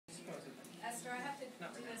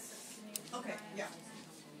Okay, yeah.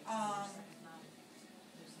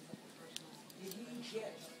 Did he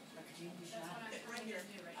get a genie shot? Right here.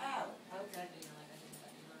 Oh, okay.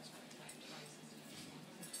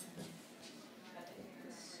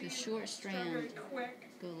 The short strand,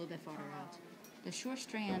 go a little bit farther out. The short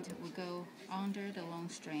strand will go under the long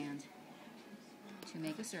strand to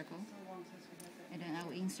make a circle, and then I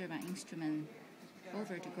will insert my instrument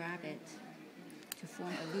over to grab it to form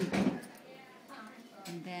a loop.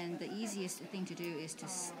 And then the easiest thing to do is to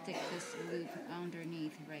stick this loop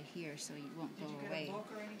underneath right here so it won't go away.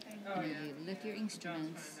 And then you lift your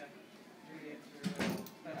instruments,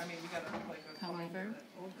 come over,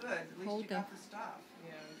 hold the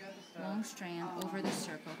long strand over the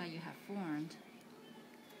circle that you have formed,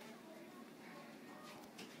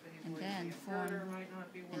 and then form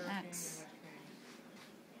an X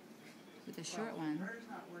with the short one,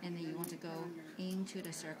 and then you want to go into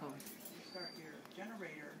the circle.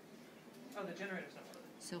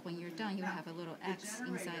 So when you're done, you have a little X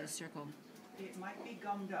inside the circle. It might be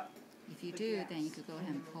gummed up. If you do, then you could go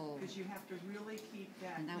ahead and pull. Because you have to really keep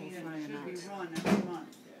that and that will clean, form and it a should be knot. run every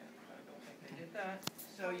month. Okay.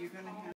 So you're going to have